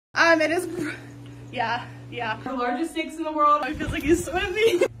It is, yeah. The largest snakes in the world. It feels like he's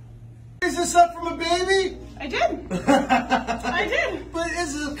swimming. Is this up from a baby? I did. I did. But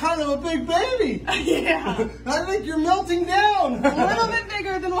this is kind of a big baby. Yeah. I think you're melting down. A little bit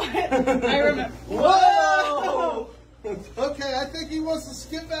bigger than what I remember. Whoa! Okay, I think he wants to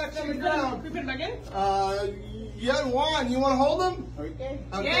skip back on the ground. Can we put him back in? Yeah, Juan, you want to hold him? Okay.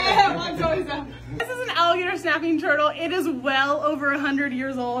 Yeah, Juan's always up. This is an alligator snapping turtle. It is well over 100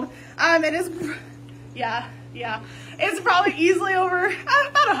 years old. It is, yeah. It's probably easily over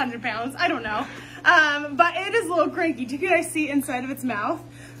about 100 pounds. I don't know. But it is a little cranky. Do you guys see inside of its mouth?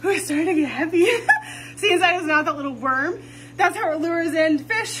 Oh, it's starting to get heavy. See inside its mouth, that little worm? That's how it lures in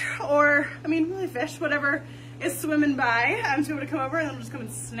fish, or, I mean, really fish, whatever is swimming by. To be able to come over and then we'll just come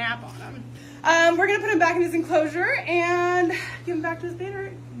and snap on him. We're gonna put him back in his enclosure and give him back to his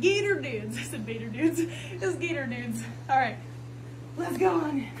gator dudes. I said gator dudes. His gator dudes. All right, let's go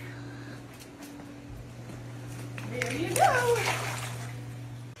on. There you go.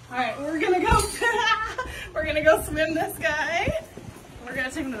 All right, we're gonna go swim this guy. We're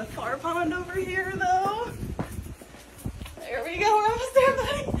gonna take him to the far pond over here though. There we go, we're almost there,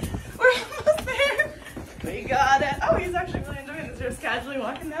 buddy. We're almost there. We got it. Oh, he's actually really enjoying this. Just casually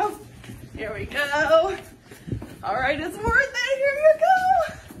walking now. Here we go. All right, it's worth it. Here you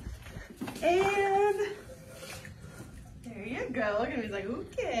go. And there you go. Look at him. He's like,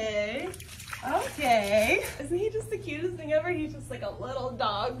 okay. Okay. Isn't he just the cutest thing ever? He's just like a little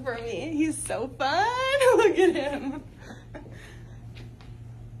dog for me. He's so fun. Look at him.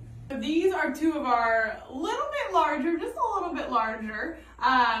 These are two of our little bit larger, just a little bit larger,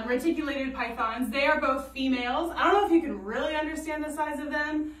 reticulated pythons. They are both females. I don't know if you can really understand the size of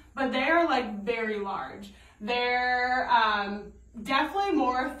them, but they are like very large. They're definitely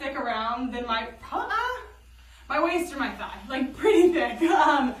more thick around than my waist or my thigh, like pretty thick.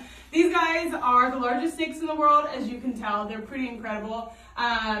 These guys are the largest snakes in the world, as you can tell. They're pretty incredible.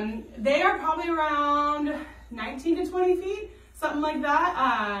 They are probably around 19 to 20 feet, something like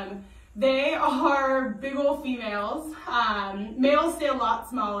that. They are big old females. Males stay a lot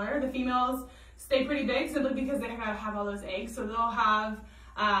smaller. The females stay pretty big simply because they have all those eggs. So they'll have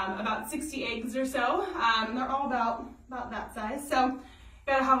about 60 eggs or so. And they're all about that size. So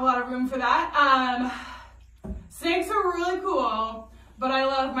gotta have a lot of room for that. Snakes are really cool, but I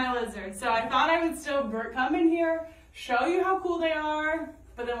love my lizards. So I thought I would still come in here, show you how cool they are,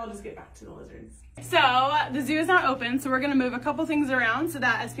 but then we'll just get back to the lizards. So the zoo is not open, so we're gonna move a couple things around so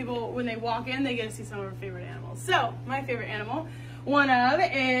that as people, when they walk in, they get to see some of our favorite animals. So my favorite animal, one of,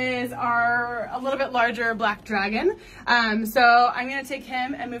 is a little bit larger black dragon. So I'm gonna take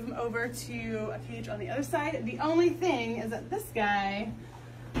him and move him over to a cage on the other side. The only thing is that this guy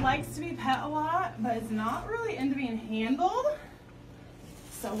likes to be pet a lot, but is not really into being handled.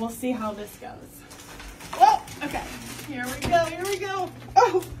 So we'll see how this goes. Whoa, okay, here we go.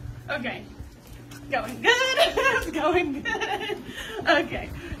 Oh, okay. Going good. It's going good. Okay,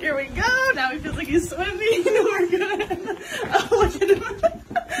 here we go. Now he feels like he's swimming. We're good.